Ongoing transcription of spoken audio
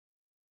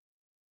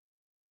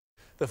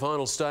The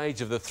final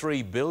stage of the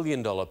 $3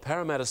 billion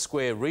Parramatta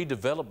Square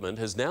redevelopment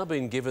has now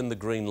been given the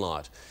green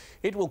light.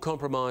 It will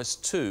comprise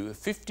two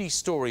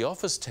 50-storey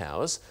office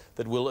towers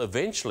that will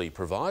eventually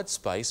provide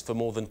space for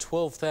more than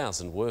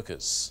 12,000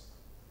 workers.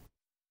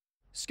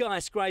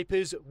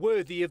 Skyscrapers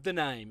worthy of the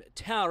name,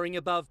 towering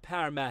above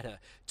Parramatta.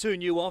 Two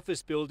new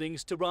office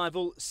buildings to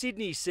rival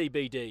Sydney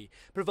CBD,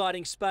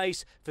 providing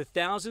space for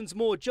thousands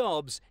more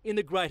jobs in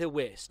the Greater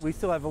West. We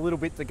still have a little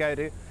bit to go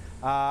to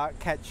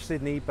catch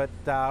Sydney, but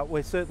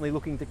we're certainly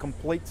looking to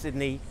complete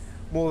Sydney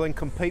more than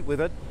compete with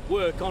it.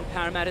 Work on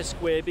Parramatta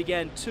Square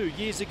began 2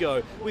 years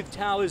ago, with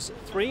towers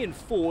 3 and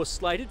 4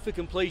 slated for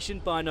completion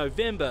by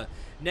November.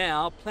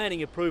 Now,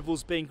 planning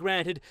approvals being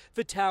granted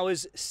for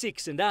towers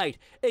 6 and 8,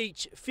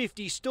 each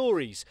 50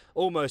 storeys,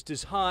 almost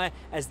as high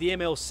as the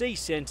MLC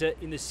Centre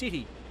in the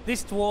city.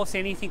 This dwarfs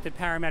anything that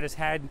Parramatta's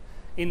had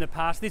in the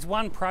past. This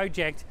one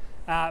project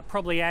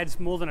probably adds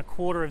more than a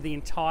quarter of the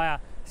entire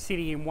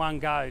city in one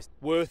go.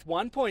 Worth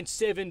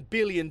 $1.7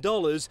 billion,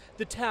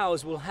 the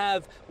towers will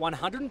have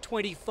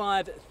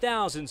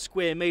 125,000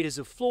 square metres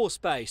of floor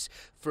space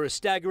for a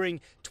staggering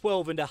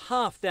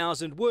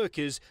 12,500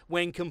 workers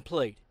when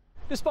complete.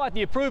 Despite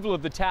the approval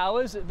of the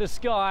towers, the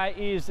sky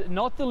is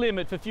not the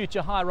limit for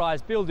future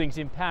high-rise buildings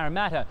in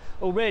Parramatta.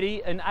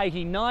 Already, an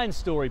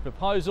 89-storey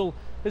proposal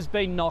has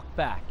been knocked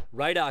back.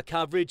 Radar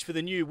coverage for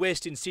the new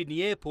Western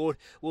Sydney Airport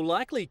will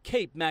likely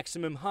keep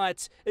maximum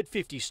heights at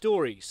 50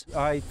 storeys.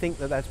 I think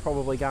that that's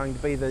probably going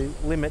to be the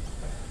limit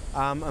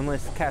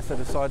unless CASA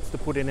decides to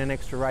put in an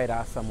extra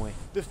radar somewhere.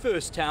 The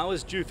first tower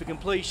is due for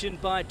completion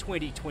by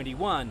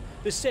 2021,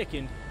 the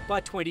second by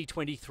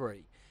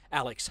 2023.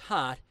 Alex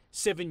Hart,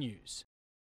 7 News.